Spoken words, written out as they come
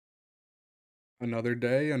Another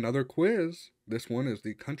day, another quiz. This one is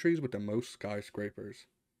the countries with the most skyscrapers.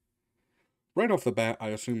 Right off the bat, I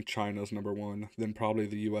assume China's number one, then probably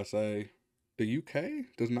the USA. The UK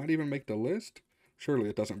does not even make the list? Surely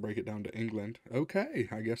it doesn't break it down to England. Okay,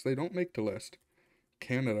 I guess they don't make the list.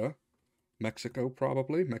 Canada, Mexico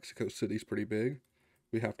probably. Mexico City's pretty big.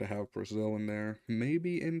 We have to have Brazil in there.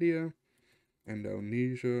 Maybe India,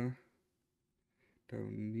 Indonesia,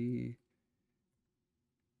 Indonesia.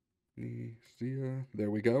 There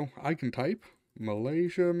we go. I can type.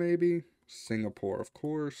 Malaysia, maybe. Singapore, of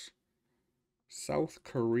course. South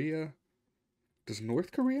Korea. Does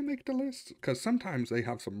North Korea make the list? Because sometimes they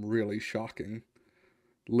have some really shocking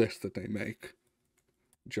lists that they make.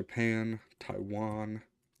 Japan, Taiwan,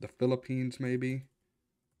 the Philippines, maybe.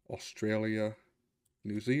 Australia,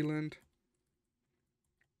 New Zealand.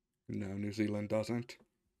 No, New Zealand doesn't.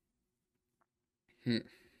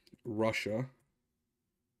 Russia.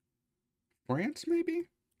 France, maybe?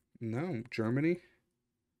 No, Germany.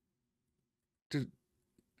 Did,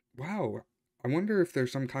 wow, I wonder if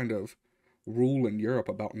there's some kind of rule in Europe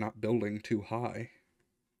about not building too high.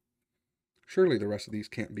 Surely the rest of these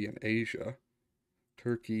can't be in Asia.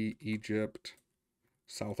 Turkey, Egypt,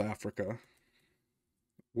 South Africa.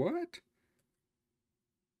 What?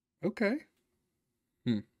 Okay.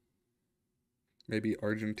 Hmm. Maybe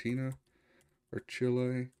Argentina or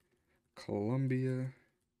Chile, Colombia.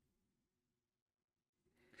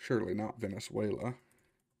 Surely not Venezuela.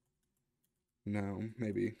 No,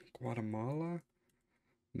 maybe Guatemala?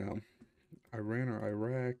 No. Iran or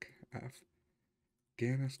Iraq,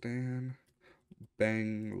 Afghanistan,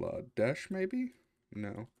 Bangladesh, maybe?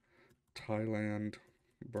 No. Thailand,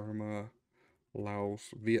 Burma, Laos,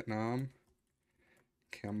 Vietnam,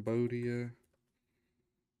 Cambodia.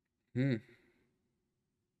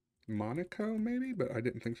 Monaco, maybe? But I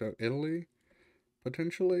didn't think so. Italy,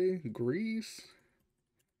 potentially. Greece,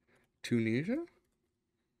 Tunisia,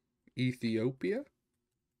 Ethiopia,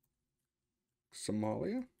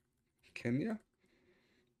 Somalia, Kenya.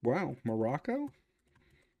 Wow, Morocco?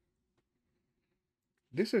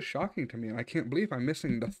 This is shocking to me, and I can't believe I'm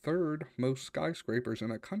missing the third most skyscrapers in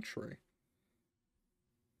a country.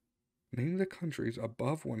 Name the countries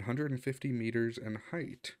above 150 meters in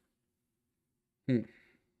height.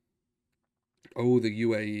 Oh, the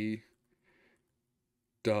UAE.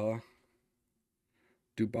 Duh.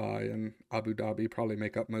 Dubai and Abu Dhabi probably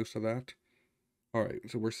make up most of that.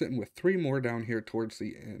 Alright, so we're sitting with three more down here towards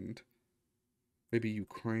the end. Maybe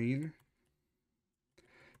Ukraine?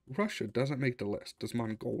 Russia doesn't make the list. Does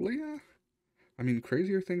Mongolia? I mean,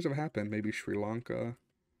 crazier things have happened. Maybe Sri Lanka.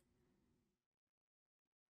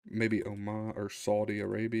 Maybe Oman or Saudi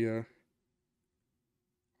Arabia.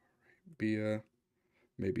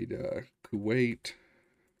 Maybe the Kuwait.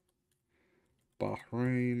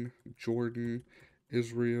 Bahrain. Jordan.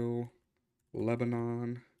 Israel.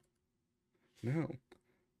 Lebanon. No.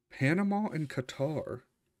 Panama and Qatar.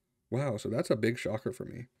 Wow, so that's a big shocker for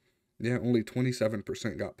me. Yeah, only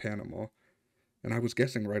 27% got Panama. And I was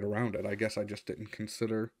guessing right around it. I guess I just didn't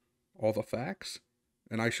consider all the facts.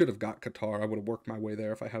 And I should have got Qatar. I would have worked my way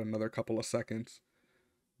there if I had another couple of seconds.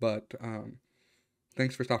 But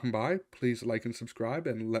thanks for stopping by. Please like and subscribe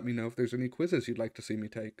and let me know if there's any quizzes you'd like to see me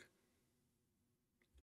take.